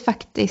vill vi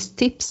faktiskt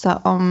tipsa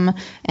om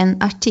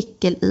en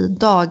artikel i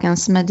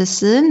Dagens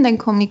Medicin. Den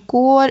kom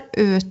igår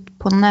ut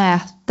på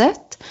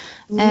nätet.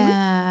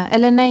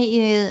 Eller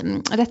nej,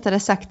 rättare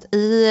sagt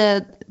i,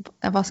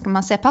 vad ska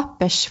man säga,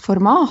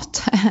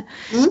 pappersformat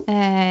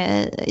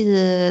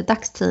i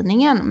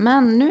dagstidningen.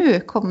 Men nu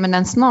kommer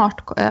den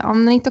snart,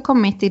 om den inte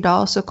kommit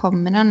idag så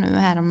kommer den nu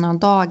här om några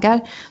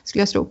dagar,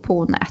 skulle jag tro,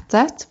 på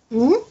nätet.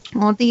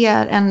 Och det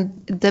är en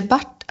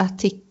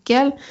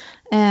debattartikel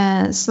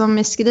som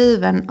är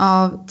skriven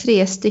av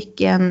 3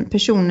 stycken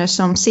personer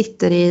som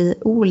sitter i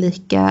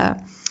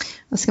olika,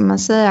 vad ska man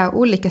säga,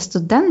 olika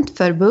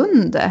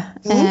studentförbund.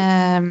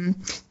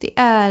 Det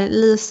är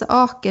Lisa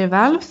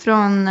Akervall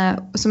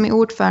som är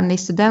ordförande i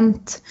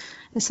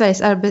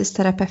Sveriges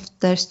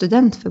arbetsterapeuter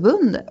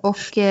studentförbund, och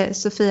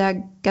Sofia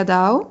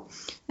Gadau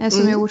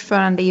som är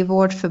ordförande i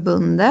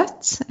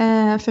Vårdförbundet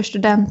för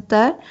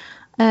studenter,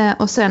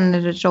 och sen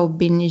är det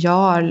Robin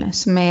Jarl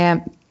som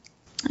är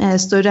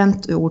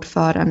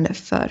studentordförande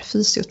för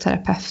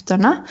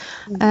fysioterapeuterna.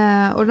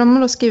 Och de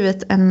har då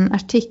skrivit en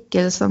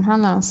artikel som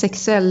handlar om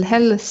sexuell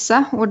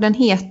hälsa, och den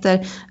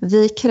heter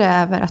 "Vi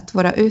kräver att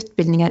våra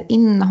utbildningar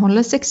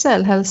innehåller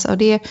sexuell hälsa". Och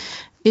det,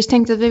 vi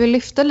tänkte att vi vill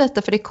lyfta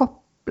lite, för det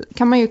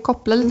kan man ju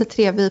koppla lite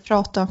till det vi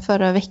pratade om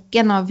förra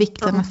veckan, av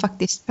vikten att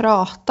faktiskt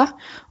prata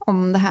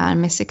om det här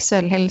med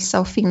sexuell hälsa.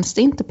 Och finns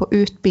det inte på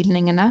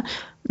utbildningarna,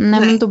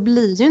 men då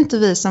blir ju inte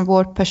vi som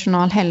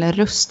vårdpersonal heller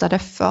rustade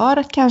för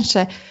att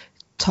kanske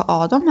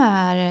ta de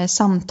här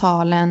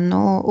samtalen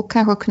och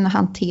kanske kunna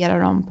hantera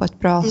dem på ett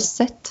bra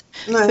sätt.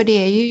 För det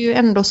är ju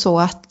ändå så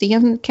att det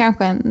är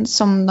kanske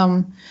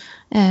som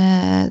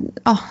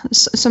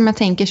som jag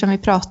tänker, som vi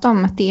pratar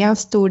om, att det är en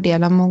stor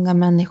del av många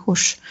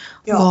människors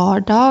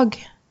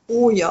vardag.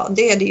 Ja,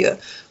 det är det ju.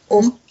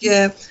 Och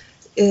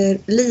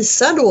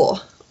Lisa då,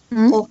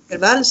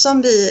 Åkervall,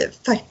 som vi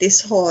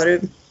faktiskt har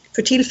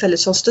för tillfället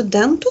som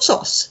student hos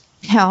oss.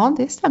 Ja,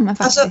 det stämmer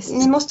faktiskt. Alltså,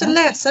 ni måste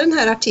läsa den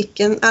här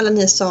artikeln, alla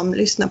ni som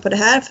lyssnar på det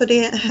här. För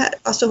det här,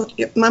 alltså,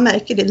 man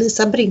märker det,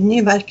 Lisa brinner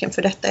ju verkligen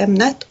för detta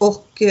ämnet.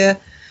 Och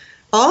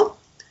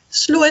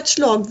slå ett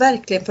slag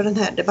verkligen på den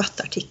här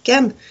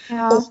debattartikeln.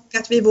 Och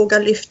att vi vågar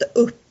lyfta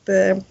upp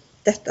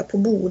detta på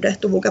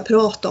bordet och våga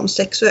prata om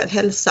sexuell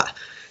hälsa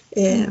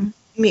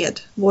med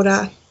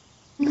våra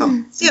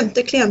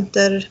patienter,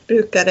 klienter,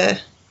 brukare,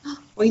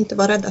 och inte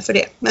vara rädda för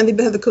det. Men vi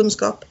behöver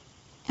kunskap.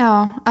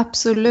 Ja,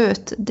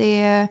 absolut.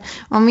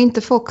 Om vi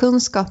inte får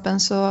kunskapen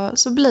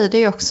så blir det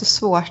ju också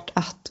svårt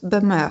att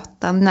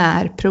bemöta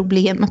när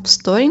problem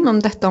uppstår inom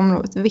detta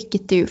område,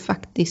 vilket det ju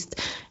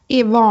faktiskt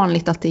är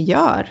vanligt att det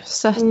gör.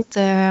 Så att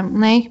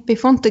nej, vi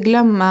får inte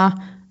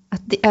glömma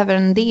att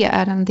även det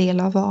är en del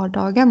av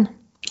vardagen.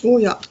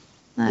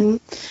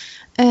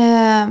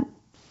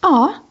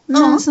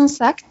 Men som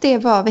sagt, det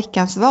var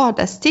veckans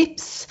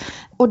vardagstips.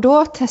 Och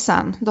då,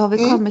 Tessan, då har vi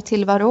kommit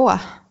till vad då?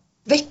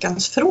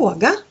 Veckans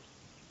fråga.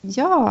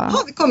 Ja.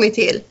 Har vi kommit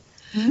till.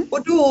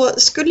 Och då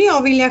skulle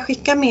jag vilja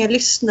skicka med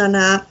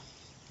lyssnarna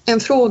en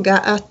fråga,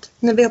 att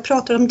när vi har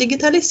pratat om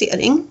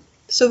digitalisering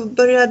så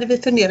började vi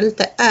fundera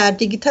lite, är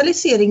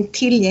digitalisering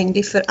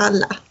tillgänglig för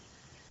alla?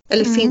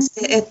 Eller finns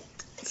det ett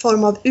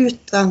form av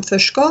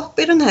utanförskap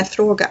i den här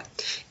frågan?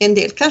 En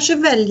del kanske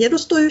väljer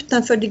att stå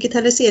utanför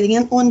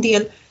digitaliseringen, och en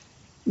del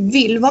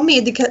vill vara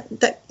med i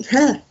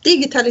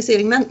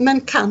digitalisering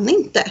men kan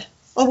inte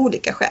av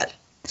olika skäl.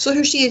 Så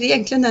hur ser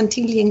egentligen den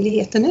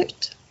tillgängligheten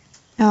ut?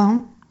 Ja,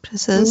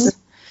 precis.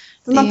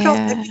 Man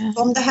pratar mycket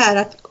om det här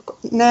att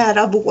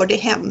nära vård i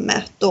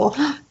hemmet och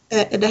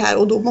det här,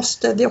 och då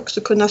måste det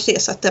också kunna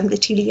ses att den blir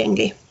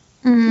tillgänglig.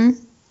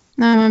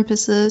 Nej, men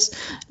precis.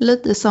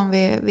 Lite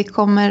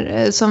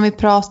som vi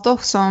pratade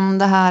också om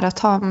det här, att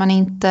har man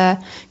inte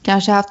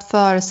kanske haft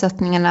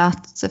förutsättningarna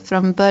att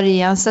från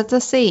början sätta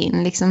sig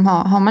in, liksom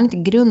har man inte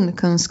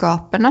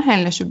grundkunskaperna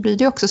heller, så blir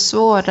det också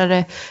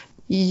svårare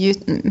ju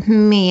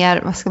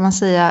mer, vad ska man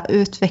säga,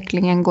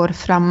 utvecklingen går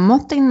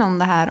framåt inom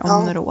det här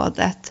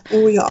området.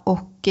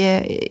 Och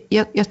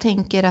jag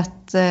tänker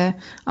att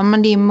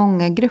men det är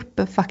många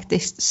grupper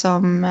faktiskt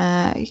som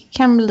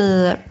kan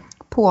bli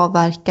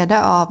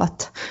påverkade av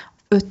att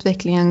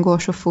utvecklingen går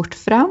så fort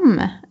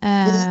fram.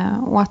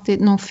 Och att det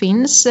nog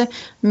finns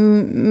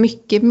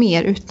mycket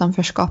mer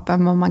utanförskap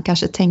än vad man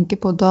kanske tänker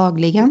på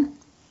dagligen.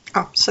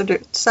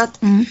 Absolut. Så att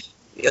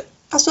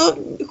alltså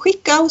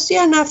skicka oss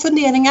gärna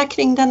funderingar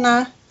kring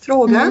denna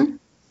fråga.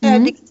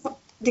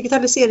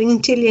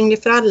 Digitaliseringen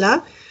tillgänglig för alla.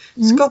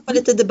 Skapa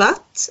lite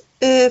debatt.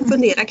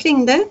 Fundera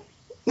kring det.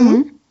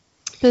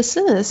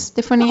 Precis,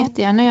 det får ni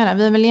jättegärna göra.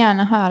 Vi vill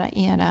gärna höra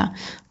era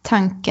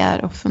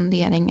tankar och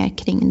funderingar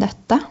kring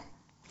detta.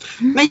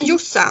 Men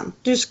Jossan,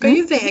 du ska ju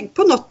iväg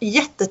på något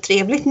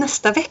jättetrevligt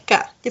nästa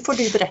vecka. Det får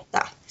du berätta.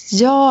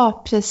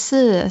 Ja,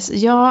 precis.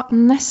 Ja,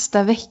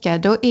 nästa vecka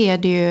då är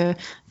det ju,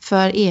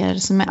 för er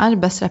som är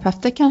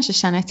arbetsterapeuter kanske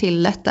känner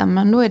till detta,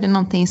 men då är det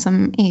någonting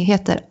som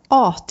heter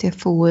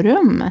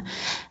AT-forum.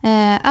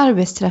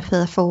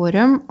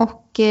 Arbetsterapiforum,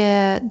 och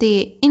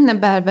det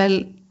innebär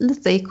väl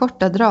lite i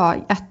korta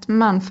drag att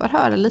man får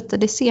höra lite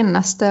det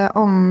senaste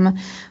om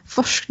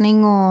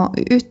forskning och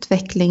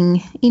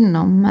utveckling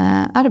inom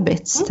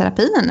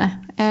arbetsterapin.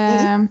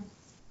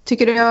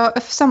 Tycker du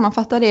jag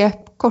sammanfattar det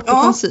kort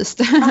och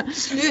koncist?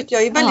 Absolut,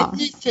 jag är väldigt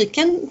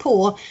nyfiken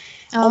på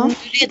om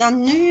du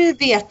redan nu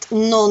vet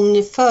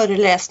någon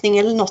föreläsning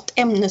eller något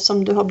ämne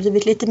som du har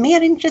blivit lite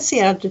mer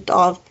intresserad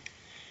utav.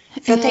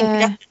 För jag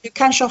tänker att du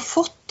kanske har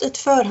fått ett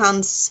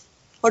förhands...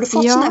 Har du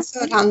fått sådana här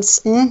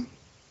förhands...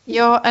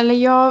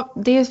 Ja,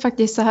 det är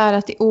faktiskt så här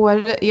att i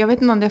år, jag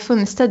vet inte om det har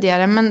funnits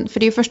tidigare, men för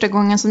det är första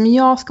gången som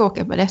jag ska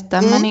åka på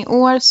detta, men i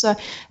år så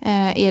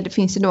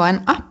finns det då en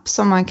app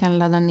som man kan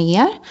ladda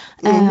ner,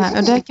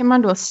 och där kan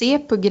man då se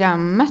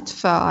programmet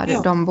för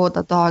de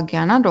båda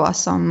dagarna då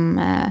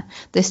som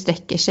det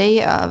sträcker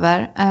sig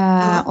över,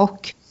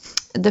 och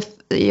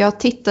jag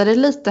tittade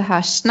lite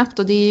här snabbt,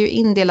 och det är ju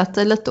indelat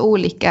i lite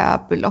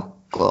olika block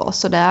och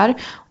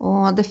sådär,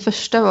 och det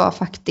första var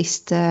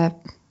faktiskt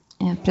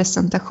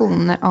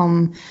presentationer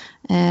om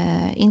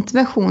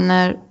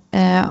interventioner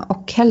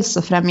och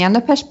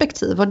hälsofrämjande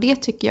perspektiv, och det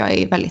tycker jag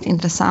är väldigt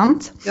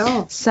intressant.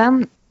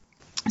 Sen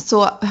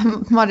så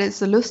var det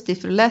så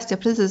lustigt, för då läste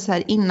jag precis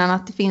här innan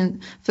att det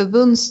finns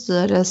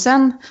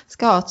förbundsstyrelsen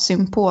ska ha ett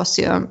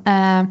symposium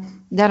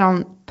där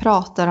de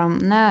pratar om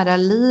nära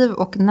liv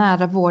och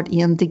nära vård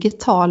i en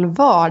digital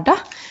vardag.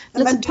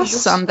 Lite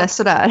passande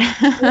sådär.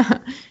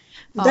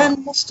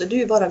 Den måste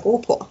du bara gå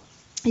på.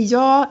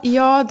 Ja,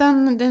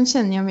 den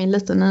känner jag mig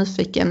lite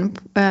nyfiken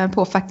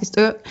på faktiskt.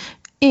 Och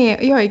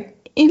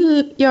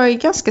jag är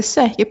ganska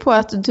säker på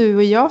att du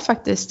och jag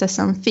faktiskt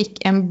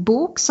fick en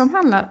bok som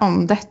handlar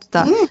om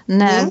detta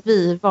när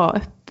vi var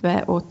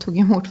uppe och tog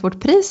emot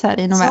vårt pris här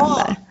i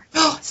november.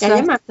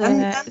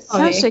 Så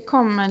kanske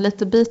kommer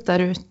lite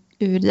bitar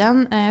ur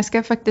den. Jag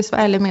ska faktiskt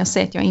vara ärlig med att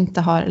säga att jag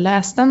inte har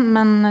läst den,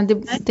 men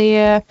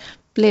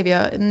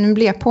nu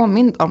blev jag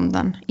påmind om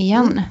den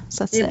igen,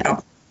 så att säga.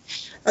 Bra.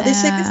 Ja, det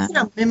ser vi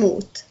fram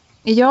emot.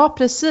 Ja,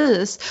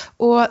 precis.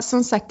 Och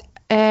som sagt,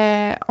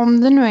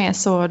 om det nu är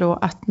så då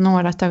att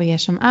några av er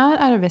som är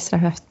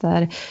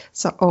arbetsterapeuter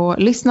och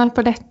lyssnar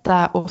på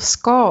detta och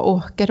ska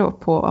åka då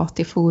på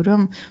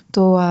AT-forum,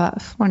 då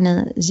får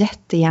ni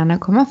jättegärna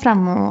komma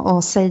fram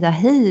och säga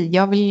hej.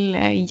 Jag vill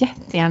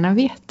jättegärna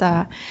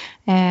veta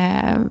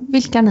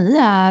vilka ni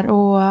är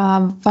och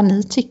vad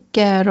ni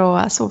tycker,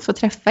 och så få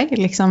träffa er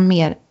liksom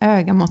mer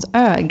öga mot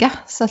öga,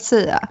 så att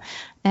säga.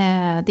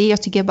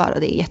 Jag tycker bara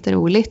det är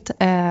jätteroligt.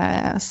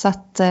 Så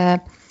att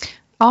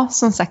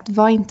som sagt,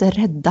 var inte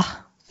rädda,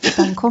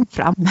 utan kom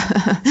fram.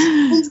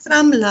 Kom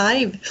fram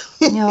live.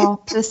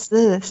 Ja,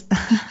 precis.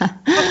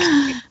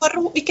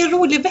 Vilken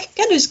rolig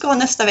vecka du ska ha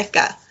nästa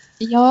vecka.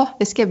 Ja,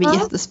 det ska bli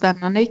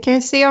jättespännande. Vi kan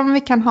ju se om vi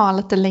kan ha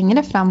lite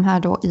längre fram här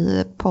då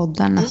i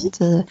podden,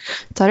 att vi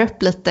tar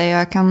upp lite.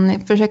 Jag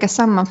kan försöka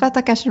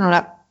sammanfatta kanske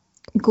några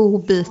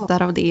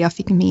godbitar av det jag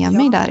fick med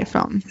mig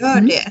därifrån.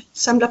 Gör det.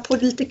 Samla på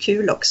lite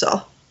kul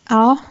också.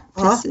 Ja,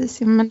 precis.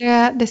 Men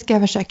det ska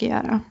jag försöka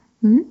göra.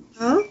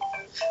 Ja.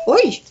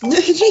 Oj, nu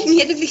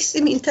ringer det visst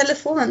i min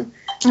telefon.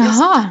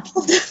 Jaha.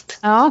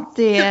 Ja,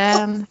 det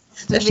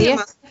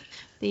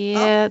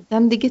är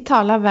den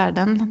digitala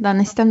världen.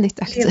 Den är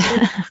ständigt aktiv.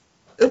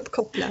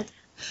 Uppkopplad.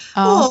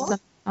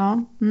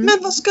 Men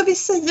vad ska vi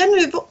säga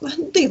nu?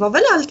 Det var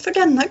väl allt för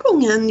denna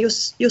gången,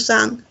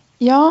 Jossan?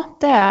 Ja,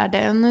 det är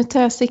det. Nu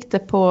tar jag sikte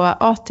på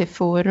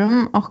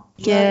AT-forum, och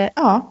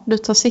du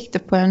tar sikte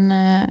på en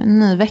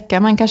ny vecka.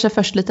 Men kanske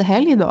först lite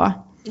helg då?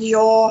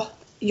 Ja,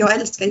 jag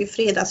älskar ju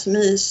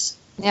fredagsmys.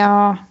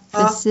 Ja,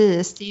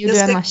 precis. Det är ju du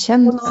gärna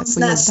känt på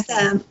jobbet.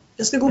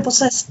 Jag ska gå på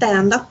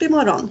stand-up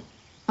imorgon.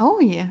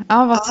 Oj,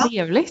 vad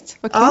trevligt.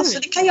 Vad kul. Ja, så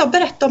det kan jag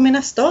berätta om i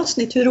nästa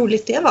avsnitt, hur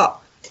roligt det var.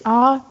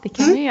 Ja, det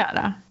kan vi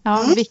göra.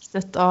 Ja,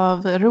 viktigt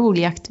av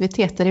roliga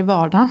aktiviteter i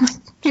vardagen.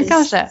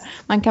 Kanske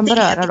man kan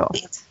beröra då.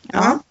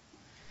 Ja.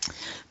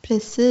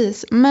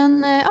 Precis.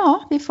 Men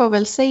vi får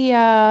väl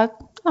säga,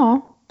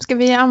 ska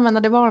vi använda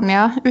det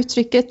vanliga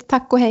uttrycket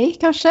tack och hej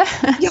kanske?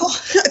 Ja,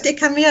 det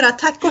kan vi göra.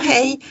 Tack och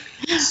hej.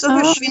 Så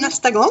hörs vi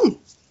nästa gång.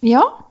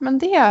 Ja, men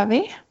det gör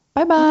vi.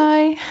 Bye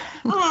bye.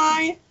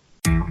 Bye.